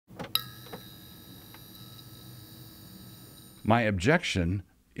My objection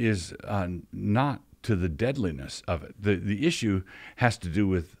is not to the deadliness of it. The issue has to do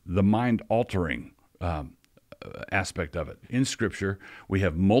with the mind-altering aspect of it. In Scripture, we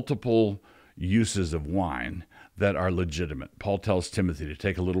have multiple uses of wine that are legitimate. Paul tells Timothy to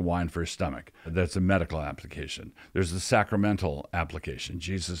take a little wine for his stomach. That's a medical application. There's the sacramental application.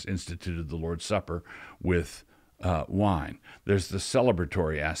 Jesus instituted the Lord's Supper with wine. There's the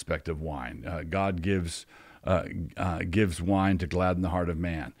celebratory aspect of wine. God gives wine to gladden the heart of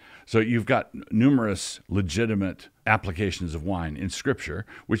man. So you've got numerous legitimate applications of wine in Scripture,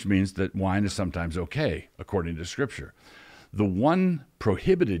 which means that wine is sometimes okay, according to Scripture. The one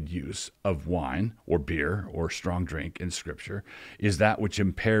prohibited use of wine or beer or strong drink in Scripture is that which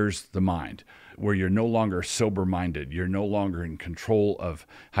impairs the mind, where you're no longer sober-minded. You're no longer in control of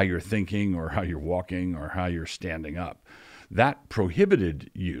how you're thinking or how you're walking or how you're standing up. That prohibited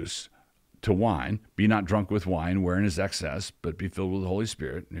use to wine, be not drunk with wine wherein is excess, but be filled with the Holy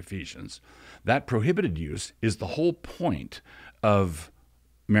Spirit, in Ephesians. That prohibited use is the whole point of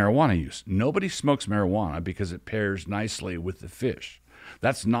marijuana use. Nobody smokes marijuana because it pairs nicely with the fish.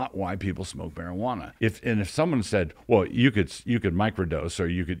 That's not why people smoke marijuana. If someone said, well, you could microdose, or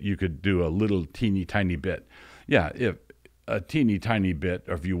you could do a little teeny tiny bit. Yeah, if a teeny tiny bit,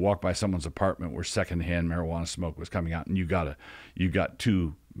 or if you walk by someone's apartment where secondhand marijuana smoke was coming out and you got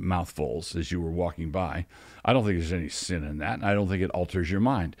two mouthfuls as you were walking by, I don't think there's any sin in that, and I don't think it alters your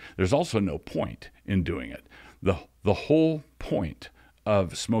mind. There's also no point in doing it. The whole point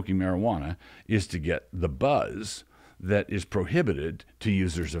of smoking marijuana is to get the buzz that is prohibited to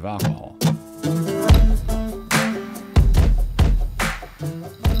users of alcohol.